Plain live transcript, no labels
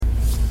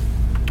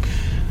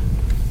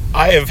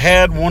I have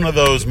had one of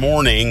those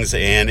mornings,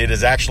 and it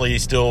is actually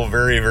still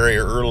very, very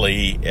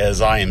early as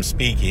I am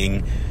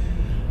speaking.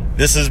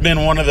 This has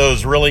been one of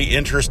those really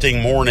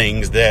interesting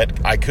mornings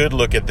that I could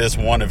look at this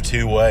one of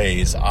two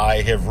ways.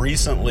 I have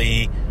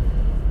recently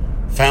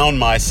found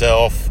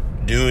myself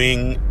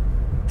doing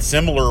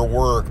similar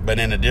work, but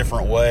in a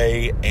different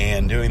way,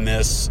 and doing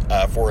this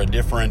for a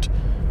different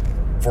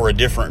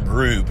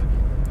group.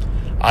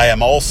 I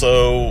am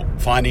also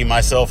finding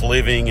myself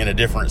living in a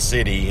different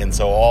city, and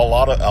so a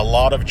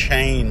lot of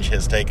change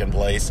has taken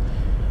place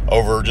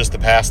over just the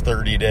past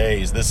 30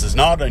 days. This is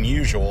not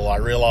unusual. I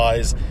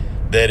realize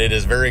that it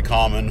is very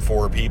common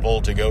for people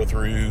to go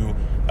through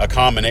a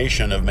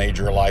combination of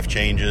major life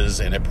changes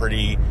in a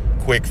pretty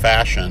quick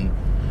fashion,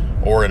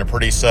 or in a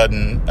pretty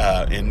sudden,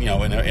 in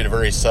a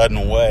very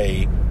sudden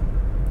way.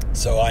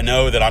 So I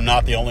know that I'm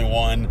not the only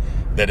one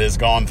that has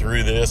gone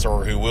through this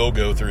or who will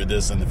go through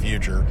this in the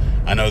future.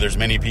 I know there's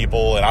many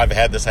people, and I've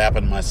had this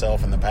happen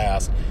myself in the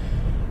past.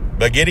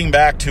 But getting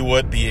back to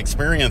what the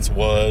experience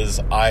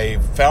was, I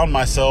found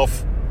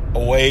myself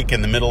awake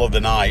in the middle of the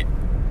night,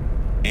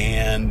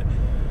 and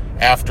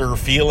after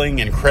feeling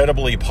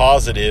incredibly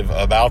positive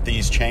about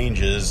these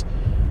changes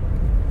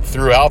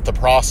throughout the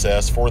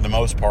process, for the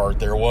most part,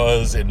 there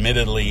was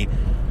admittedly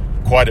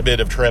quite a bit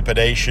of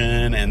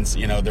trepidation, and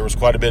there was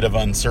quite a bit of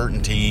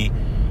uncertainty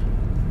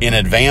in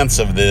advance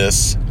of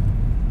this.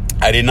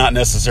 I did not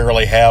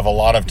necessarily have a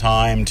lot of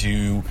time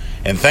to,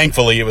 and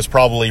thankfully it was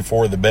probably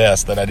for the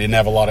best that I didn't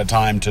have a lot of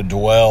time to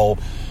dwell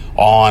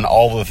on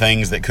all the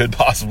things that could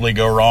possibly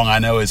go wrong. I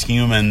know as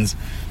humans,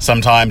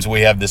 sometimes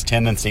we have this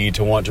tendency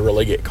to want to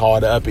really get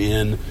caught up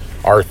in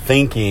our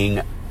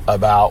thinking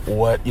about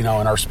what, and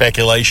our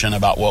speculation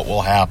about what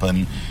will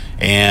happen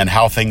and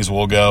how things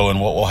will go and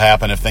what will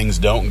happen if things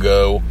don't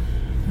go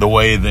the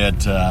way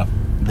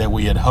that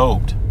we had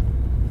hoped.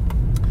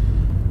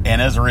 And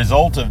as a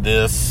result of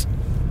this,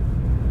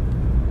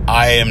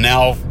 I am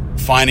now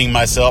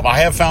I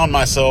have found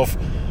myself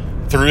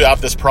throughout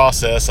this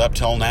process up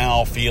till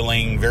now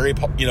feeling very,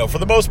 for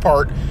the most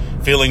part,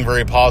 feeling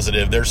very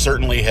positive. There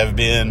certainly have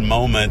been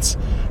moments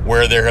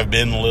where there have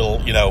been little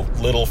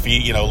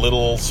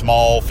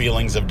small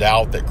feelings of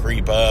doubt that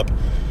creep up,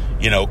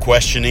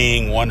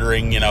 questioning,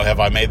 wondering, have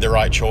I made the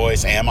right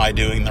choice? Am I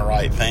doing the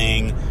right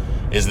thing?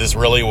 Is this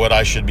really what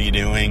I should be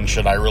doing?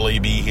 Should I really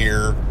be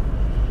here?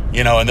 And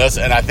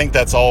I think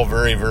that's all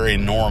very, very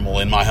normal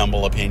in my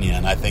humble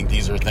opinion. I think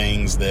these are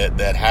things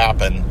that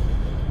happen,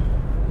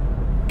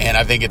 and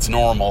I think it's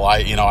normal.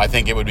 I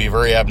think it would be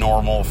very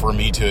abnormal for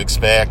me to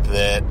expect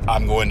that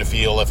I'm going to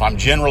feel, if I'm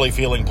generally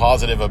feeling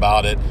positive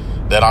about it,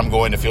 that I'm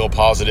going to feel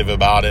positive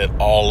about it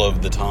all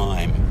of the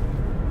time.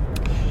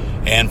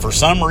 And for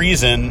some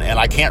reason, and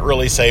I can't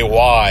really say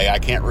why, I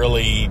can't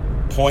really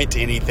point to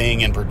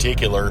anything in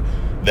particular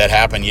that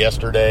happened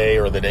yesterday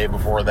or the day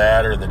before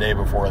that or the day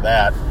before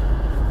that,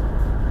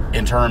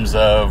 in terms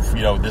of,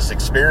 this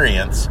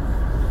experience.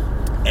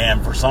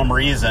 And for some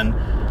reason,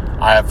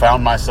 I have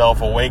found myself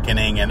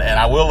awakening, and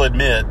I will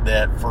admit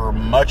that for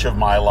much of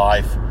my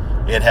life,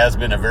 it has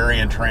been a very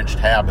entrenched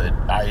habit.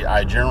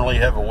 I generally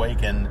have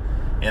awakened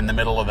in the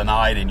middle of the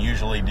night, and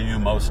usually do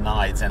most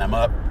nights, and I'm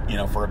up,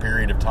 for a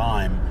period of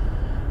time.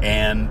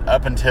 And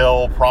up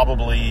until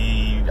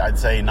probably, I'd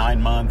say 9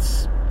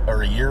 months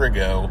or a year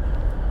ago,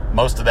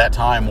 most of that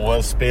time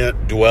was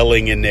spent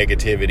dwelling in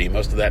negativity.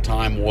 Most of that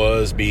time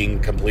was being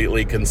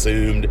completely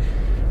consumed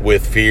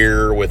with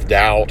fear, with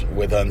doubt,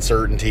 with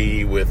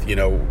uncertainty, with,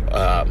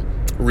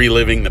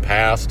 reliving the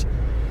past.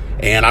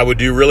 And I would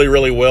do really,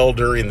 really well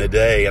during the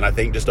day. And I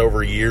think just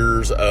over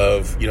years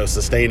of,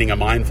 sustaining a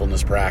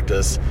mindfulness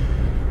practice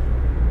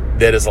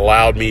that has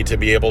allowed me to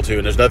be able to,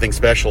 and there's nothing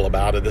special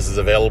about it, this is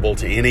available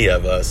to any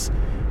of us,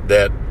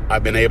 that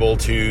I've been able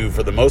to,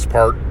 for the most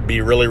part, be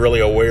really, really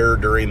aware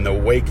during the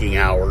waking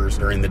hours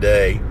during the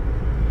day.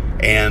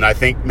 And I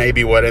think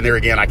maybe and there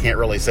again, I can't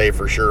really say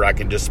for sure. I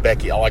can just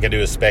speculate. All I can do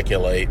is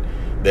speculate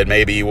that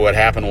maybe what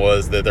happened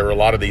was that there were a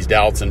lot of these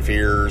doubts and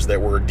fears that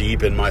were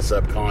deep in my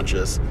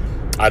subconscious.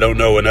 I don't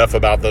know enough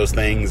about those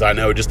things. I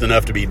know just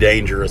enough to be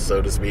dangerous,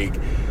 so to speak.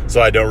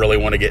 So I don't really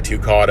want to get too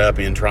caught up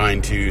in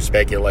trying to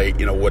speculate,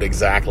 what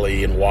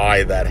exactly and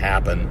why that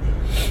happened.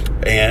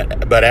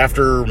 But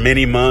after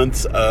many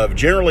months of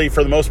generally,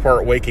 for the most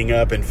part, waking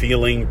up and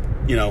feeling,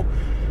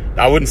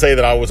 I wouldn't say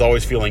that I was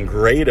always feeling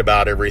great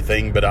about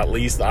everything, but at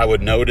least I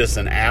would notice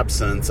an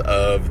absence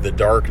of the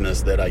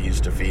darkness that I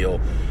used to feel.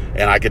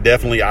 And I've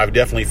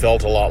definitely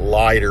felt a lot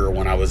lighter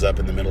when I was up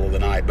in the middle of the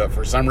night. But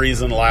for some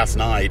reason last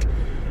night,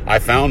 I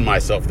found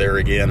myself there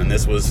again, and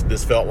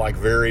this felt like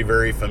very,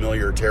 very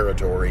familiar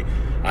territory.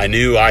 I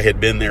knew I had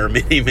been there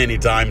many, many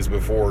times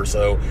before,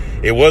 so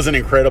it wasn't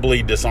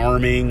incredibly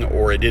disarming,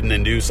 or it didn't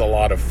induce a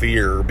lot of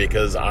fear,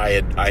 because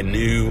I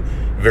knew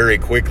very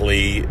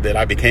quickly that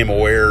I became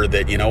aware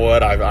that,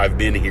 I've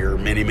been here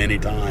many, many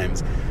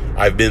times.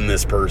 I've been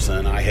this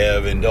person. I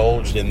have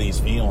indulged in these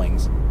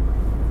feelings.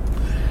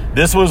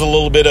 This was a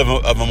little bit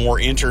of a more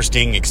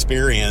interesting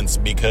experience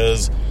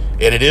because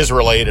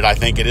I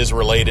think it is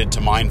related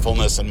to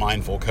mindfulness and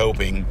mindful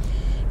coping,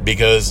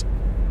 because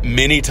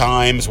many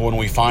times when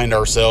we find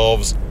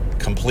ourselves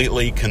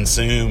completely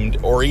consumed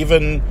or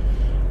even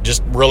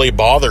just really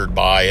bothered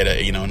by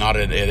it, not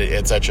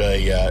at such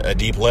a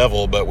deep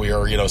level, but we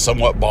are,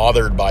 somewhat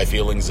bothered by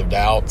feelings of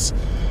doubt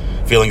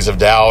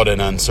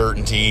and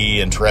uncertainty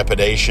and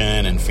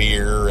trepidation and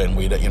fear, and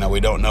we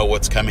don't know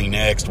what's coming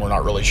next. We're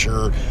not really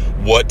sure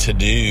what to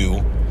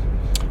do.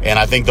 And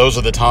I think those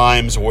are the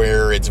times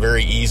where it's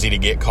very easy to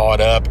get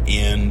caught up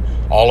in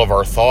all of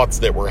our thoughts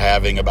that we're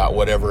having about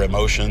whatever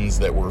emotions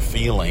that we're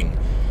feeling.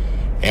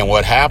 And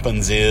what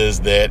happens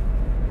is that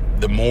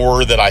the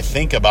more that I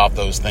think about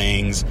those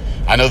things,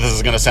 I know this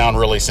is going to sound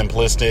really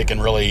simplistic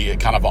and really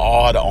kind of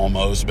odd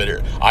almost, but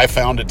I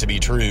found it to be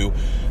true.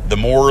 The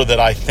more that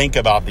I think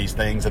about these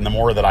things and the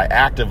more that I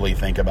actively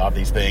think about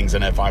these things,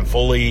 and if I'm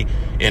fully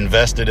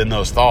invested in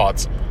those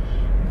thoughts,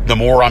 the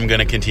more I'm going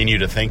to continue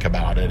to think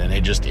about it. And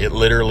it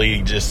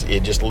literally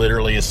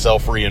is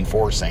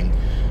self-reinforcing.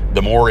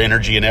 The more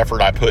energy and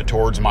effort I put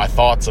towards my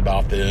thoughts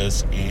about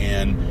this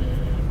and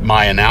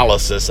my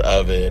analysis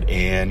of it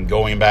and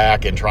going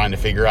back and trying to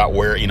figure out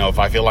where, if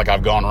I feel like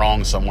I've gone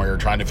wrong somewhere,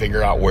 trying to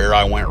figure out where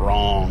I went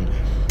wrong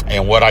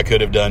and what I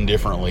could have done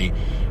differently.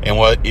 And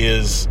what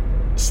is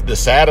the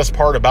saddest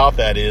part about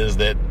that is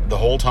that the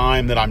whole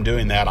time that I'm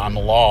doing that, I'm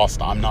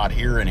lost. I'm not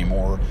here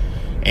anymore.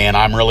 And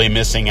I'm really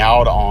missing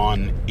out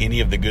on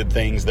any of the good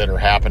things that are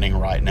happening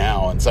right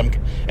now.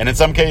 And in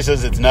some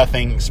cases, it's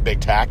nothing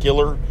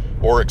spectacular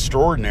or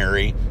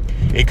extraordinary.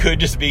 It could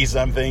just be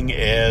something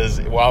as,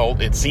 while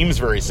it seems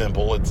very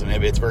simple, it's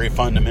very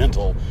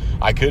fundamental.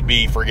 I could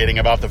be forgetting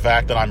about the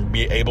fact that I'm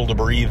able to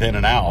breathe in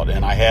and out.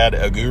 And I had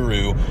a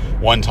guru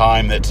one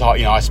time that taught,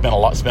 I spent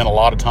a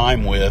lot of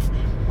time with,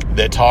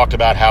 that talked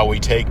about how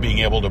we take being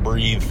able to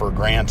breathe for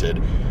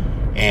granted.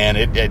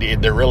 And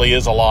there really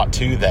is a lot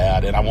to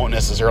that, and I won't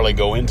necessarily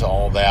go into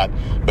all that,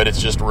 but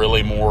it's just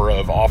really more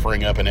of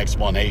offering up an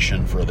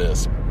explanation for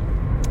this.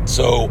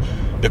 So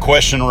the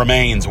question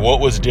remains: what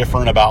was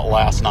different about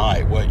last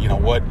night?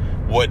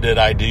 What did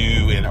I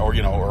do,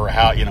 or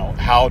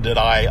how did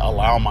I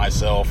allow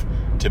myself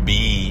to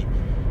be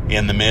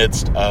in the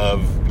midst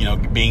of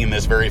being in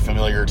this very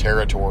familiar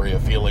territory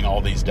of feeling all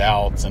these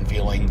doubts and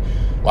feeling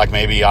like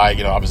maybe I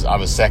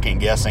was second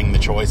guessing the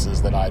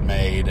choices that I'd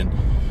made. And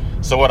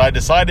so what I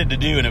decided to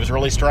do, and it was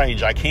really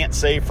strange, I can't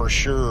say for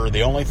sure.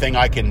 The only thing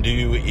I can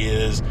do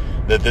is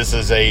that this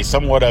is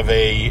somewhat of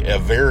a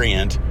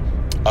variant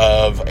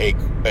of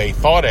a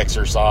thought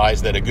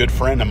exercise that a good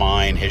friend of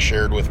mine has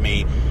shared with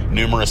me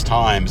numerous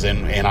times.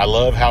 And I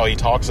love how he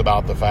talks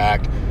about the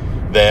fact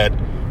that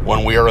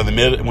when we are in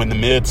the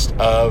midst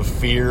of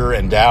fear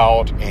and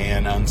doubt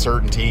and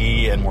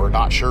uncertainty, and we're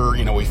not sure,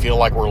 we feel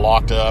like we're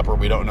locked up or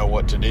we don't know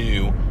what to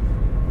do,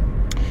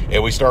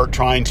 and we start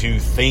trying to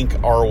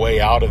think our way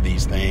out of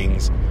these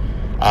things,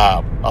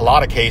 a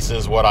lot of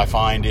cases what I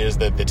find is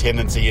that the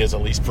tendency is,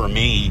 at least for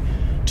me,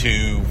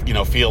 to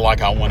feel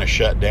like I want to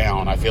shut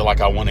down. I feel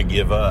like I want to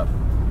give up.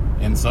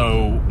 And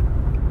so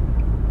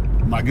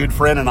my good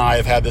friend and I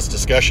have had this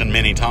discussion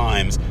many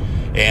times,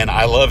 and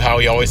I love how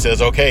he always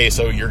says, okay,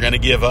 so you're going to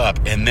give up,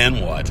 and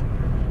then what?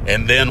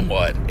 And then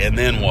what? And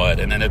then what?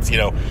 And then it's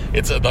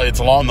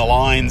along the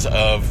lines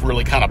of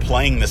really kind of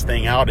playing this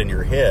thing out in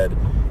your head.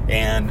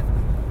 And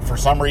for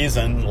some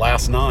reason,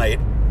 last night,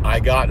 I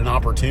got an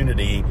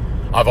opportunity.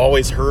 I've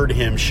always heard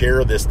him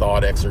share this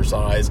thought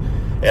exercise,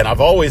 and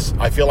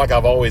I feel like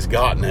I've always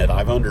gotten it.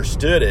 I've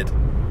understood it,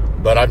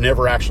 but I've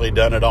never actually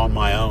done it on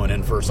my own.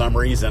 And for some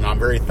reason, I'm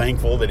very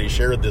thankful that he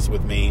shared this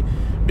with me,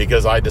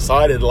 because I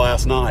decided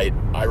last night,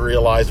 I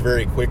realized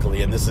very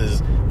quickly, and this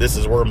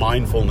is where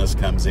mindfulness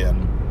comes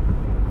in.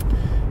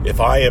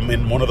 If I am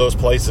in one of those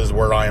places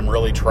where I am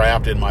really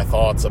trapped in my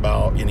thoughts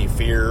about any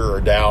fear or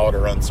doubt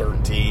or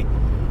uncertainty,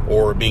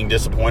 or being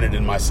disappointed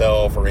in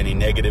myself, or any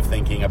negative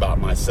thinking about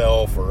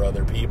myself or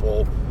other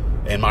people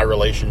and my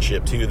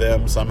relationship to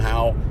them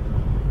somehow,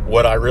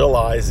 what I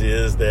realize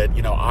is that,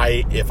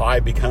 if I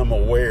become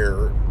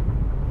aware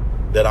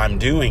that I'm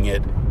doing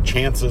it,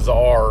 chances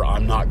are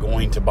I'm not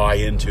going to buy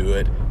into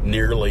it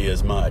nearly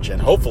as much, and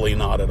hopefully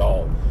not at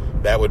all.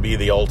 That would be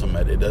the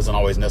ultimate. It doesn't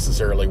always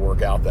necessarily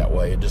work out that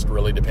way. It just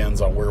really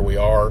depends on where we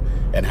are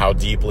and how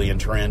deeply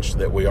entrenched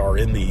that we are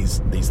in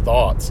these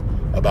thoughts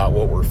about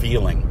what we're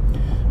feeling.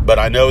 But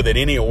I know that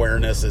any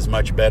awareness is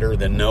much better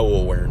than no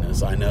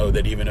awareness. I know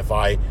that even if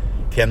I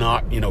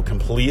cannot,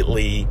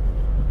 completely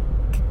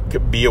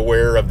be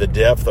aware of the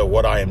depth of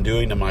what I am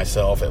doing to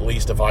myself, at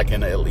least if I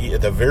can,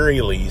 at the very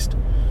least,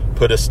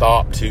 put a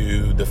stop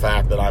to the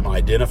fact that I'm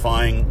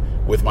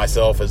identifying with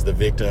myself as the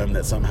victim,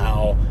 that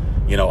somehow,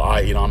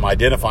 I'm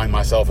identifying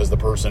myself as the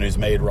person who's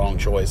made wrong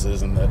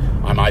choices, and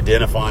I'm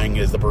identifying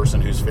as the person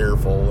who's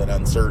fearful and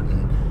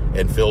uncertain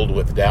and filled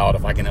with doubt.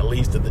 If I can at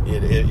least,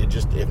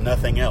 if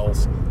nothing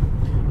else,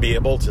 be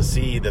able to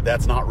see that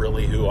that's not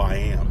really who I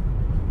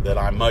am, that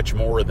I'm much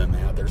more than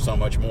that. There's so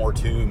much more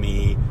to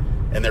me,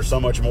 and there's so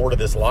much more to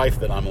this life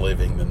that I'm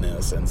living than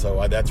this. And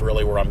so that's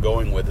really where I'm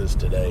going with this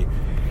today,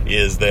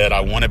 is that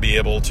I want to be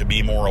able to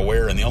be more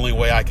aware. And the only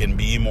way I can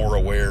be more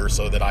aware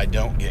so that I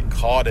don't get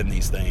caught in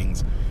these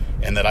things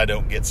and that I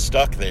don't get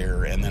stuck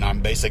there, and then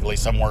I'm basically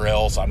somewhere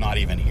else. I'm not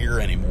even here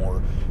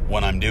anymore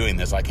when I'm doing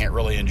this. I can't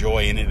really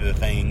enjoy any of the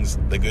things,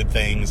 the good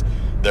things,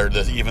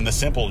 even the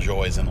simple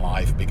joys in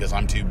life, because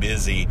I'm too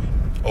busy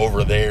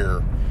over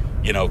there,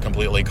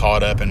 completely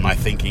caught up in my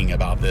thinking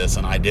about this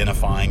and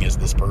identifying as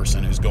this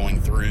person who's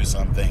going through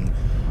something.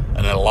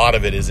 And a lot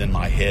of it is in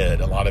my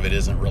head. A lot of it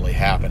isn't really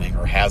happening,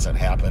 or hasn't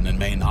happened and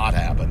may not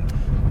happen.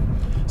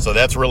 So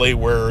that's really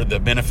where the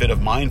benefit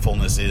of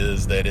mindfulness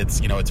is, that it's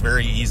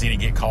very easy to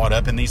get caught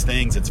up in these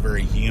things. It's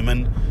very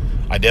human.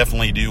 I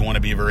definitely do want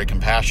to be very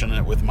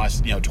compassionate with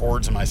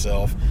towards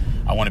myself.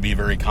 I want to be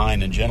very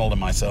kind and gentle to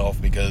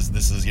myself, because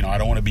this is, I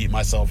don't want to beat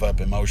myself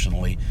up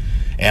emotionally.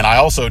 And I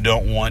also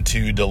don't want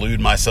to delude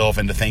myself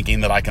into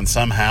thinking that I can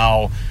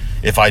somehow,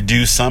 if I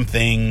do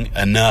something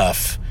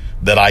enough,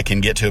 that I can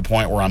get to a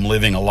point where I'm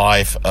living a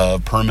life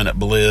of permanent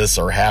bliss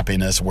or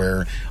happiness,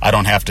 where I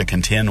don't have to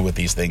contend with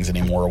these things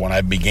anymore. When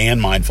I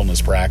began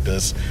mindfulness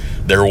practice,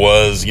 there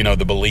was,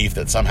 the belief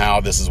that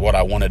somehow this is what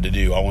I wanted to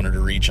do. I wanted to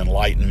reach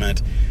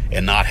enlightenment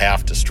and not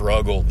have to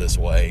struggle this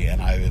way.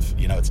 And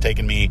it's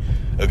taken me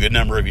a good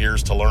number of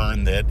years to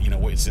learn that,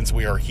 since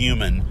we are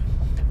human,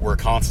 we're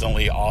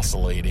constantly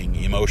oscillating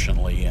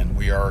emotionally, and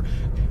we are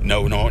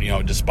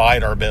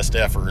despite our best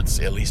efforts,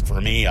 at least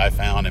for me, I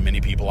found, and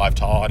many people I've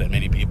taught and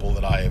many people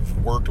that I've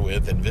worked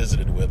with and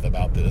visited with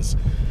about this,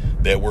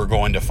 that we're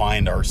going to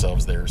find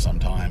ourselves there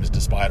sometimes,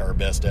 despite our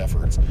best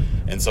efforts.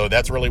 And so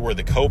that's really where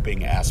the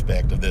coping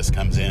aspect of this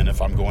comes in.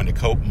 If I'm going to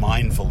cope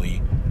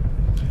mindfully,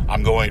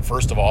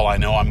 first of all, I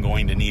know I'm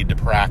going to need to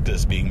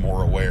practice being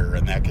more aware,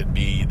 and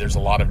there's a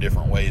lot of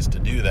different ways to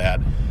do that.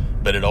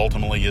 But it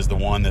ultimately is the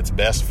one that's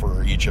best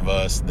for each of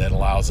us, that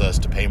allows us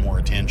to pay more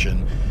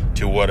attention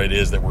to what it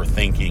is that we're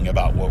thinking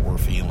about, what we're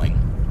feeling.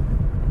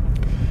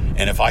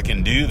 And if I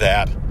can do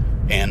that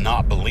and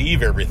not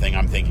believe everything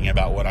I'm thinking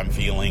about what I'm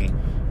feeling,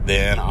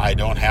 then I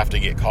don't have to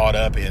get caught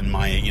up in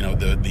my,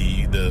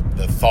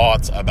 the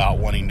thoughts about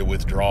wanting to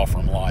withdraw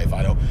from life.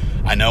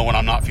 I know when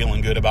I'm not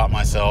feeling good about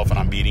myself and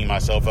I'm beating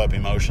myself up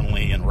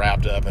emotionally and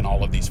wrapped up in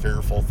all of these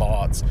fearful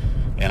thoughts,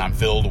 and I'm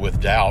filled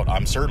with doubt,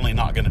 I'm certainly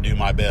not going to do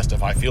my best.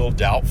 If I feel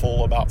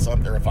doubtful about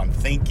something, or if I'm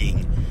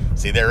thinking,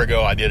 see, there we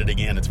go, I did it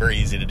again. It's very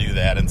easy to do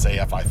that and say,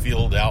 if I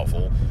feel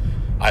doubtful,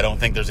 I don't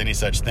think there's any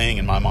such thing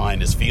in my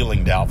mind as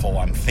feeling doubtful.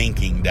 I'm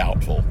thinking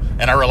doubtful.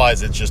 And I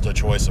realize it's just a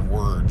choice of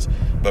words,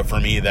 but for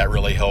me, that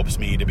really helps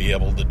me to be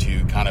able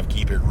to kind of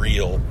keep it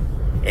real,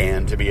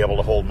 and to be able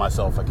to hold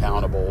myself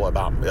accountable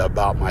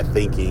about my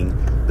thinking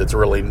that's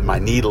really my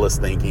needless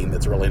thinking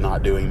that's really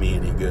not doing me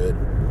any good.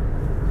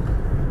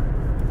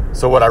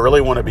 So what I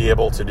really want to be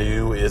able to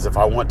do is, if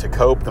I want to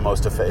cope in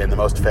the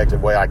most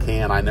effective way I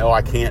can, I know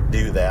I can't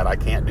do that. I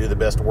can't do the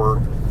best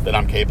work that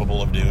I'm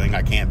capable of doing.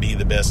 I can't be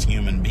the best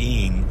human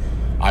being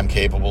I'm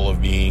capable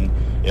of being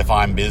if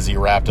I'm busy,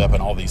 wrapped up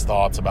in all these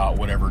thoughts about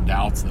whatever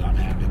doubts that I'm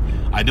having.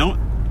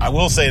 I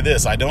will say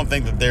this, I don't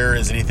think that there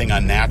is anything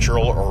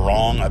unnatural or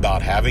wrong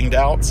about having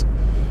doubts.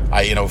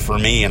 For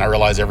me, and I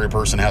realize every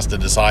person has to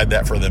decide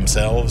that for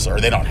themselves,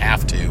 or they don't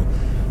have to,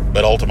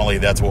 but ultimately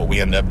that's what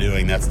we end up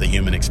doing. That's the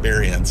human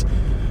experience.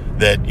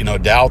 That,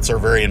 doubts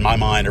in my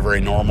mind, are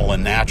very normal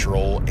and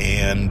natural.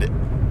 And,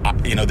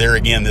 there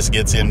again, this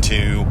gets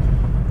into,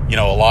 a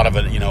lot of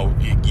it, you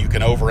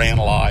can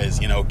overanalyze,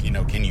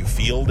 can you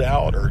feel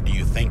doubt, or do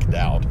you think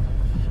doubt?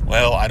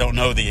 Well, I don't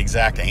know the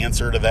exact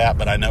answer to that,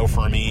 but I know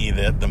for me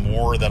that the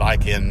more that I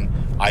can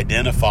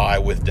identify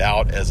with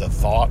doubt as a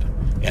thought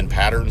and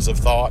patterns of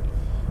thought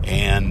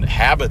and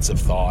habits of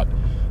thought,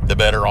 the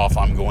better off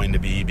I'm going to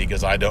be,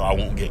 because I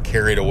won't get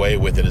carried away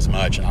with it as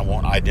much, and I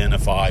won't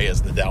identify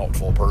as the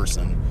doubtful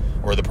person,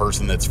 or the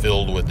person that's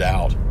filled with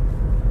doubt,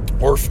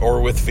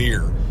 or with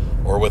fear,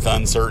 or with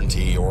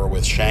uncertainty, or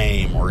with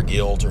shame or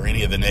guilt, or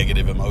any of the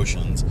negative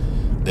emotions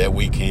that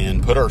we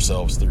can put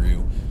ourselves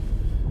through.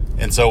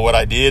 And so what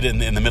I did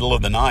in the middle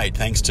of the night,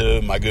 thanks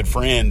to my good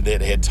friend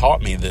that had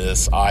taught me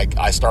this,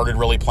 I started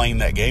really playing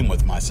that game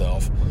with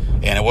myself.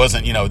 And it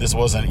wasn't, this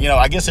wasn't,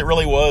 I guess it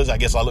really was. I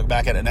guess I look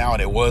back at it now,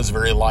 and it was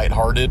very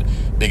lighthearted,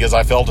 because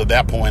I felt at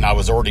that point I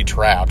was already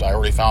trapped. I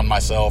already found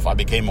myself, I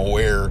became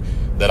aware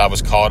that I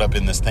was caught up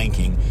in this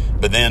thinking.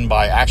 But then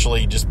by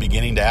actually just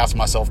beginning to ask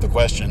myself the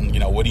question,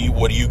 what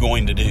are you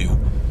going to do?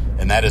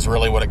 And that is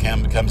really what it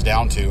comes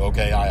down to.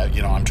 Okay,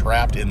 I'm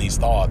trapped in these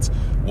thoughts.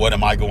 What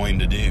am I going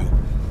to do?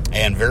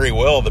 And very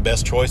well, the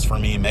best choice for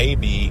me may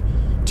be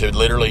to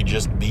literally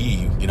just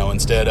be,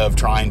 instead of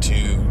trying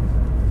to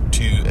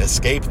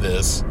escape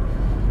this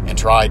and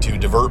try to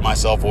divert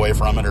myself away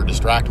from it or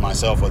distract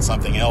myself with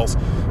something else.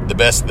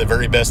 The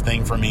very best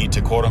thing for me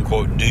to quote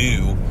unquote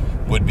do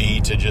would be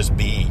to just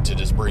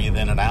breathe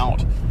in and out,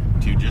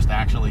 to just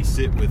actually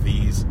sit with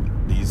these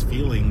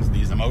feelings,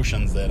 these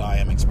emotions that I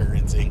am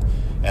experiencing,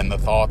 and the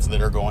thoughts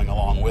that are going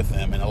along with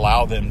them, and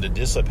allow them to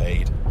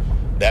dissipate.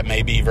 That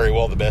may be very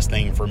well the best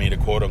thing for me to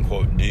quote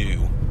unquote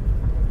do.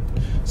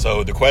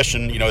 So the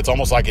question, it's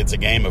almost like it's a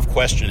game of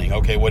questioning.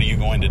 Okay, what are you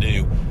going to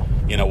do?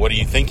 what do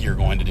you think you're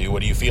going to do?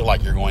 What do you feel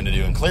like you're going to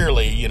do? And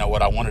clearly,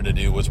 what I wanted to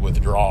do was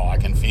withdraw. I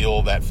can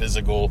feel that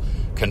physical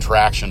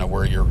contraction of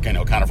where you're, kind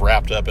of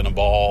wrapped up in a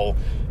ball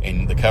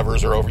and the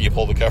covers are over, you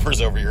pull the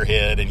covers over your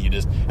head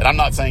and I'm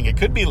not saying it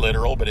could be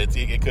literal, but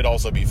it could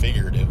also be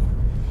figurative.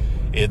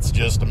 It's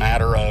just a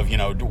matter of,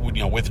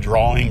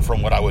 withdrawing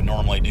from what I would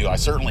normally do. I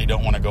certainly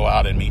don't want to go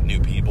out and meet new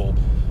people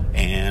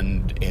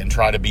and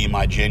try to be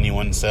my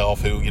genuine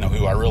self,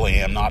 who I really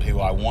am, not who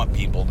I want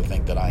people to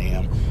think that I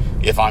am,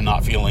 if I'm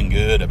not feeling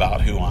good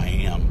about who I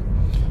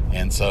am.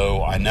 And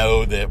so I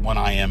know that when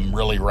I am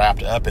really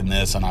wrapped up in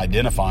this and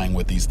identifying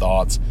with these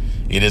thoughts,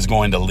 it is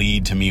going to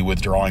lead to me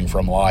withdrawing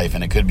from life.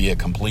 And it could be a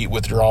complete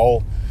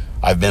withdrawal.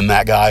 I've been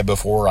that guy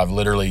before. I've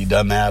literally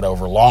done that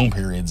over long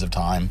periods of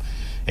time.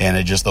 And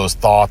those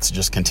thoughts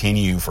just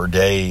continue for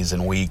days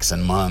and weeks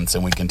and months,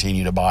 and we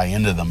continue to buy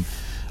into them.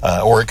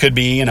 Or it could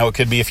be, it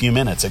could be a few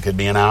minutes, it could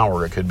be an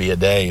hour, it could be a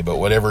day, but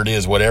whatever it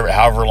is,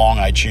 however long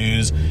I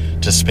choose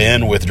to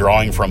spend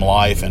withdrawing from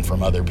life and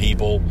from other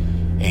people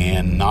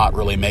and not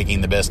really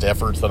making the best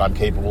efforts that I'm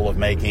capable of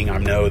making, I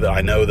know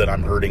that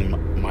I'm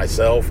hurting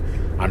myself,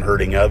 I'm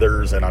hurting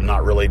others, and I'm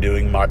not really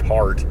doing my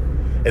part.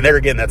 And there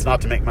again, that's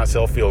not to make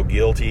myself feel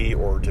guilty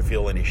or to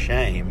feel any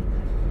shame.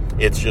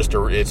 It's just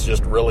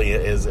really,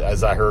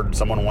 as I heard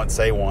someone once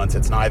say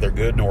it's neither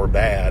good nor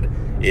bad,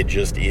 it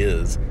just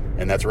is.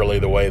 And that's really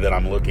the way that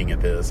I'm looking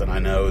at this. And I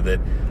know that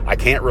I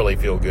can't really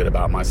feel good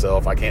about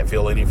myself. I can't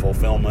feel any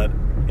fulfillment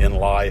in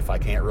life. I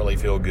can't really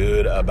feel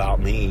good about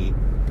me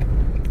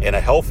in a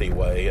healthy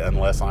way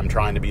unless I'm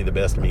trying to be the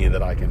best me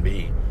that I can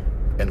be.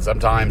 And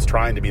sometimes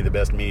trying to be the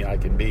best me I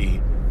can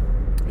be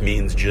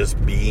means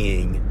just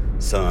being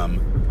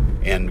some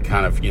and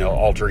kind of,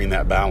 altering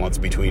that balance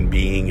between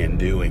being and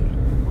doing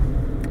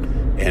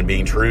and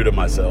being true to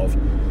myself.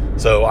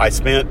 So I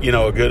spent,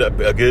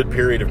 a good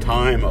period of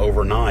time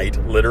overnight,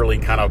 literally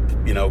kind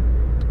of,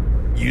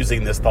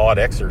 using this thought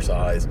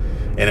exercise.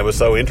 And it was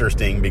so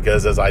interesting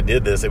because as I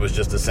did this, it was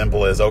just as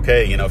simple as,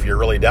 okay, if you're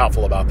really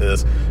doubtful about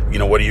this,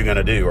 what are you going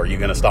to do? Are you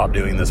going to stop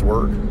doing this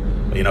work?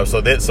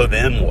 So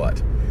then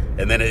what?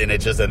 And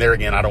there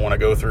again, I don't want to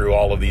go through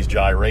all of these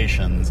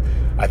gyrations.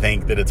 I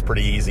think that it's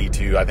pretty easy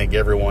I think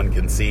everyone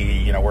can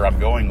see, where I'm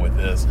going with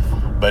this,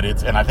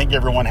 and I think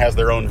everyone has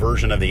their own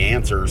version of the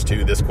answers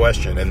to this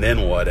question. And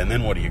then what? And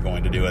then what are you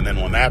going to do? And then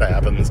when that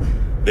happens,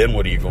 then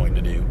what are you going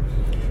to do?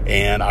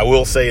 And I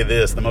will say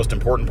this, the most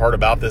important part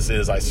about this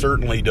is I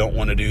certainly don't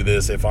want to do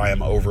this if I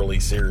am overly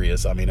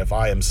serious. I mean, if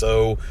I am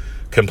so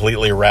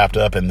completely wrapped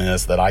up in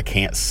this that I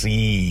can't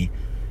see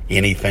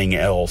anything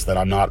else, that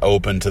I'm not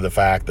open to the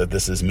fact that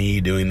this is me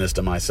doing this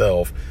to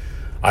myself,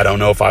 I don't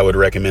know if I would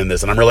recommend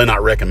this. And I'm really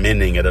not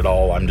recommending it at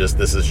all.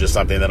 This is just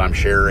something that I'm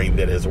sharing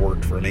that has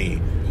worked for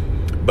me.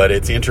 But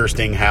it's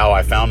interesting how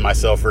I found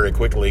myself very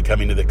quickly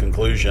coming to the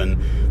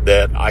conclusion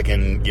that I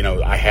can,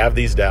 I have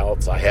these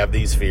doubts, I have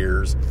these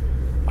fears,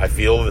 I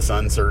feel this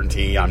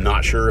uncertainty. I'm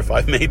not sure if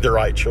I've made the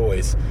right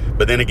choice.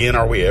 But then again,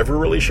 are we ever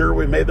really sure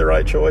we've made the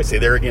right choice? See,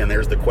 there again,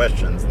 there's the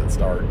questions that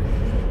start.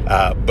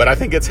 But I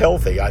think it's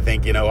healthy. I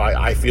think,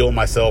 I feel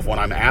myself when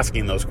I'm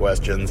asking those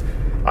questions,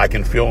 I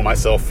can feel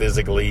myself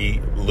physically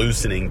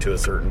loosening to a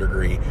certain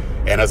degree.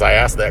 And as I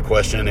asked that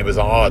question, it was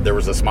odd. There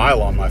was a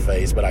smile on my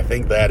face, but I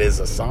think that is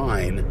a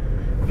sign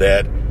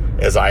that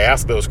as I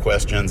ask those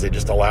questions, it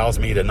just allows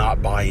me to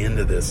not buy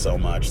into this so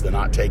much, to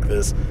not take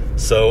this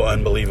so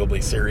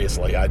unbelievably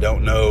seriously. I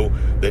don't know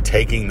that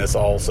taking this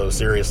all so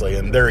seriously,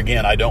 and there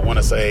again, I don't want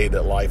to say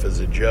that life is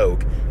a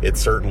joke.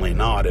 It's certainly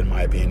not, in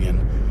my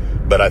opinion.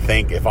 But I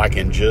think if I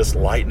can just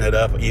lighten it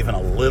up even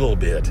a little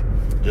bit,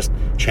 just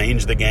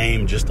change the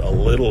game just a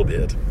little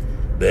bit,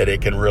 that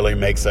it can really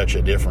make such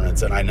a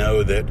difference. And I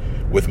know that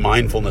with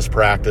mindfulness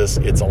practice,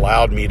 it's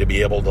allowed me to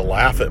be able to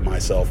laugh at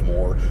myself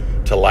more,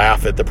 to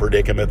laugh at the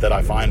predicament that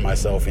I find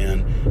myself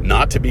in,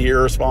 not to be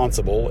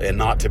irresponsible and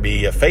not to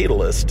be a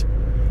fatalist,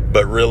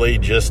 but really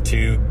just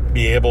to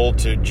be able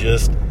to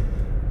just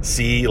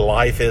see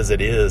life as it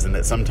is. And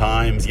that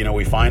sometimes,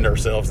 we find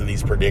ourselves in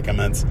these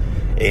predicaments,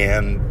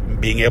 and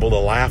being able to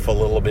laugh a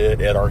little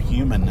bit at our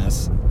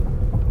humanness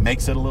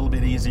makes it a little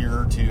bit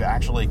easier to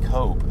actually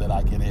cope. That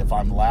I can, if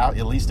I'm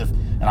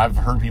and I've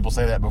heard people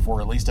say that before,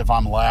 at least if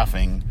I'm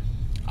laughing,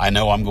 I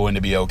know I'm going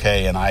to be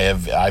okay. And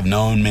I've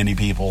known many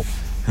people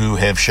who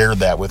have shared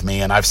that with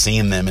me, and I've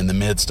seen them in the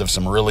midst of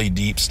some really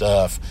deep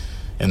stuff,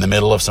 in the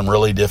middle of some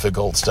really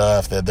difficult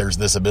stuff, that there's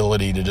this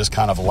ability to just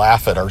kind of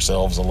laugh at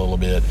ourselves a little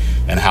bit,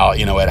 and how,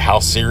 at how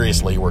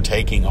seriously we're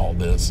taking all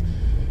this.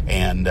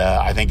 And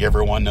I think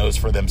everyone knows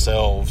for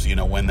themselves,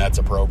 when that's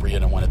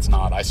appropriate and when it's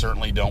not. I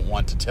certainly don't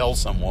want to tell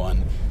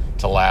someone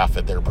to laugh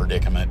at their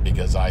predicament,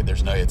 because I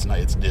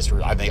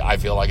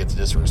feel like it's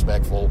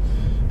disrespectful,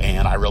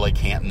 and I really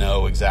can't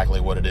know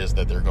exactly what it is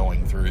that they're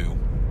going through.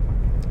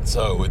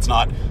 So it's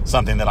not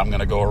something that I'm going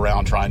to go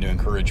around trying to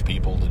encourage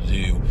people to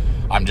do.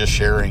 I'm just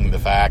sharing the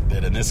fact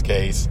that in this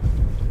case,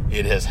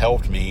 it has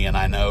helped me, and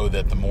I know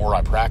that the more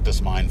I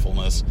practice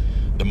mindfulness,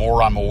 the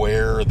more I'm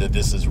aware that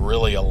this is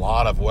really a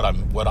lot of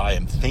what I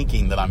am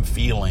thinking that I'm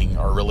feeling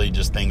are really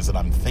just things that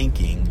I'm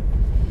thinking.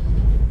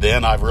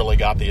 then I've really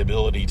got the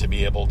ability to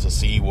be able to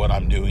see what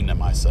I'm doing to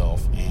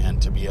myself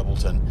and to be able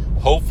to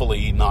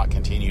hopefully not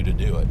continue to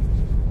do it.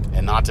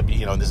 And not to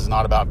be, this is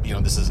not about,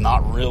 this is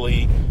not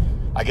really,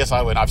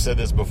 I've said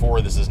this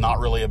before, this is not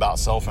really about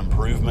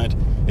self-improvement.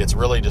 It's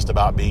really just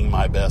about being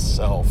my best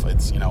self.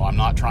 It's, I'm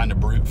not trying to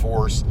brute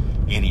force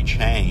any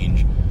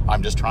change.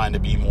 I'm just trying to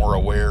be more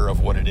aware of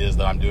what it is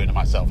that I'm doing to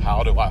myself.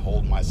 How do I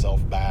hold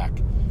myself back?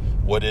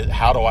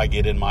 How do I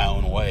get in my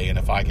own way? And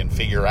if I can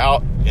figure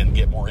out and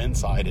get more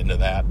insight into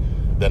that,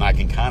 then I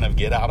can kind of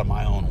get out of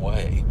my own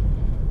way.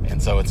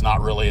 And so it's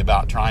not really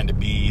about trying to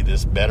be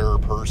this better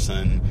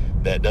person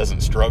that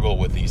doesn't struggle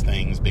with these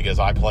things, because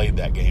I played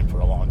that game for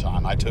a long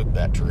time. I took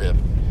that trip,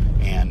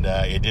 and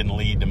it didn't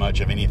lead to much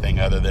of anything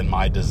other than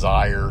my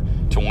desire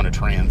to want to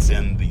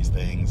transcend these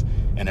things.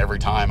 And every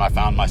time I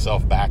found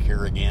myself back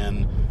here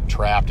again,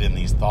 trapped in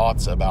these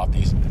thoughts about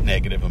these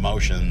negative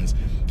emotions,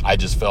 I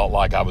just felt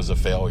like I was a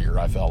failure.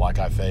 I felt like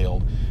I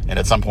failed. And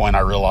at some point I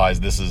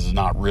realized this is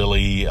not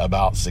really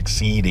about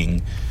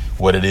succeeding.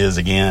 What it is,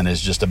 again, is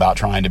just about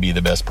trying to be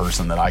the best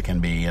person that I can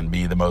be and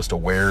be the most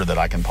aware that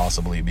I can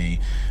possibly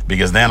be.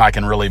 Because then I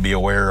can really be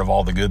aware of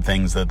all the good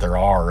things that there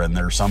are. And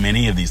there's so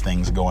many of these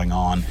things going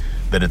on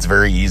that it's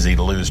very easy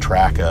to lose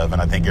track of.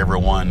 And I think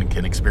everyone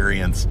can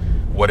experience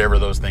whatever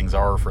those things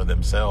are for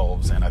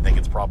themselves. And I think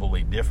it's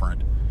probably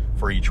different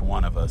for each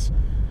one of us.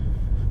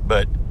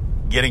 But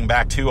getting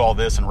back to all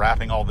this and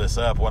wrapping all this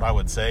up, what I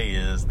would say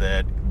is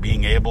that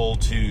being able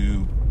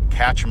to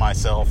catch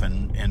myself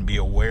and be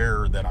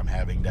aware that I'm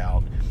having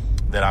doubt,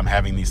 that I'm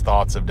having these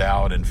thoughts of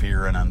doubt and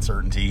fear and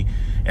uncertainty,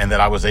 and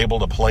that I was able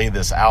to play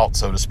this out,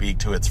 so to speak,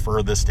 to its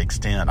furthest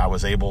extent. I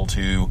was able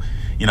to,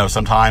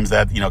 sometimes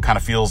that, kind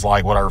of feels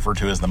like what I refer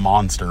to as the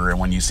monster. And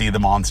when you see the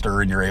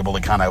monster and you're able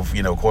to kind of,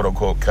 quote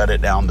unquote, cut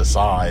it down to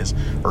size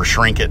or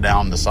shrink it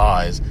down to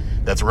size,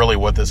 that's really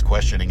what this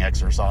questioning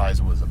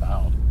exercise was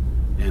about.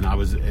 And I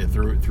was,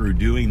 through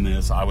doing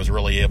this, I was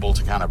really able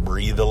to kind of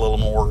breathe a little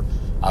more.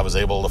 I was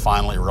able to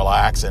finally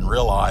relax and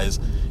realize,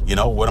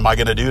 what am I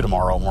going to do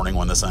tomorrow morning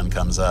when the sun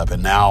comes up?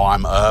 And now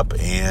I'm up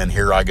and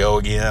here I go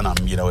again.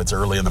 It's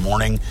early in the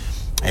morning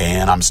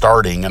and I'm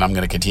starting, and I'm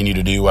going to continue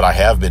to do what I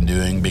have been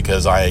doing,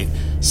 because I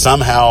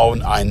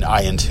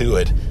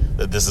intuit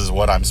that this is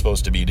what I'm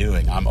supposed to be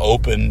doing. I'm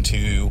open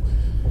to,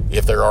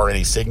 if there are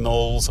any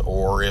signals,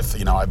 or if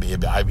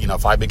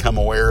if I become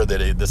aware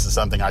that this is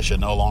something I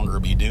should no longer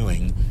be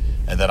doing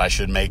and that I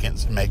should make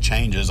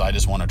changes, I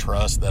just want to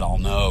trust that I'll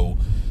know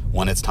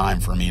when it's time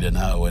for me to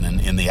know.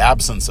 And in the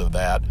absence of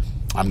that,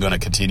 I'm going to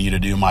continue to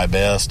do my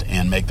best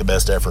and make the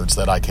best efforts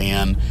that I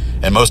can,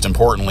 and most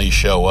importantly,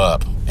 show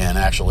up and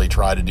actually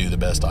try to do the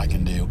best I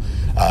can do.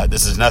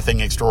 This is nothing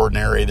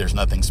extraordinary. There's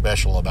nothing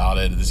special about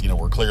it.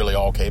 We're clearly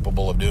all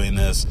capable of doing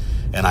this,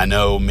 and I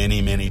know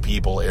many, many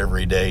people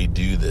every day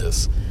do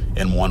this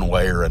in one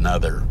way or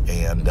another.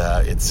 And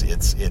it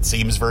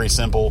seems very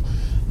simple,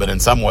 but in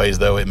some ways,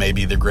 though, it may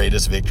be the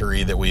greatest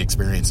victory that we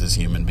experience as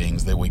human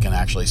beings, that we can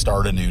actually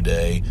start a new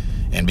day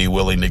and be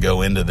willing to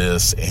go into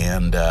this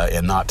and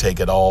not take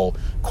it all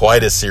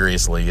quite as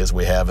seriously as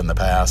we have in the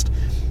past,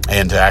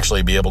 and to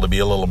actually be able to be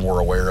a little more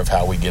aware of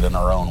how we get in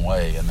our own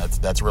way. And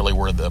that's really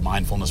where the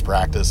mindfulness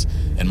practice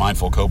and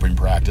mindful coping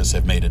practice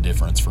have made a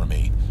difference for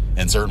me,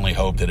 and certainly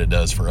hope that it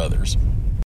does for others.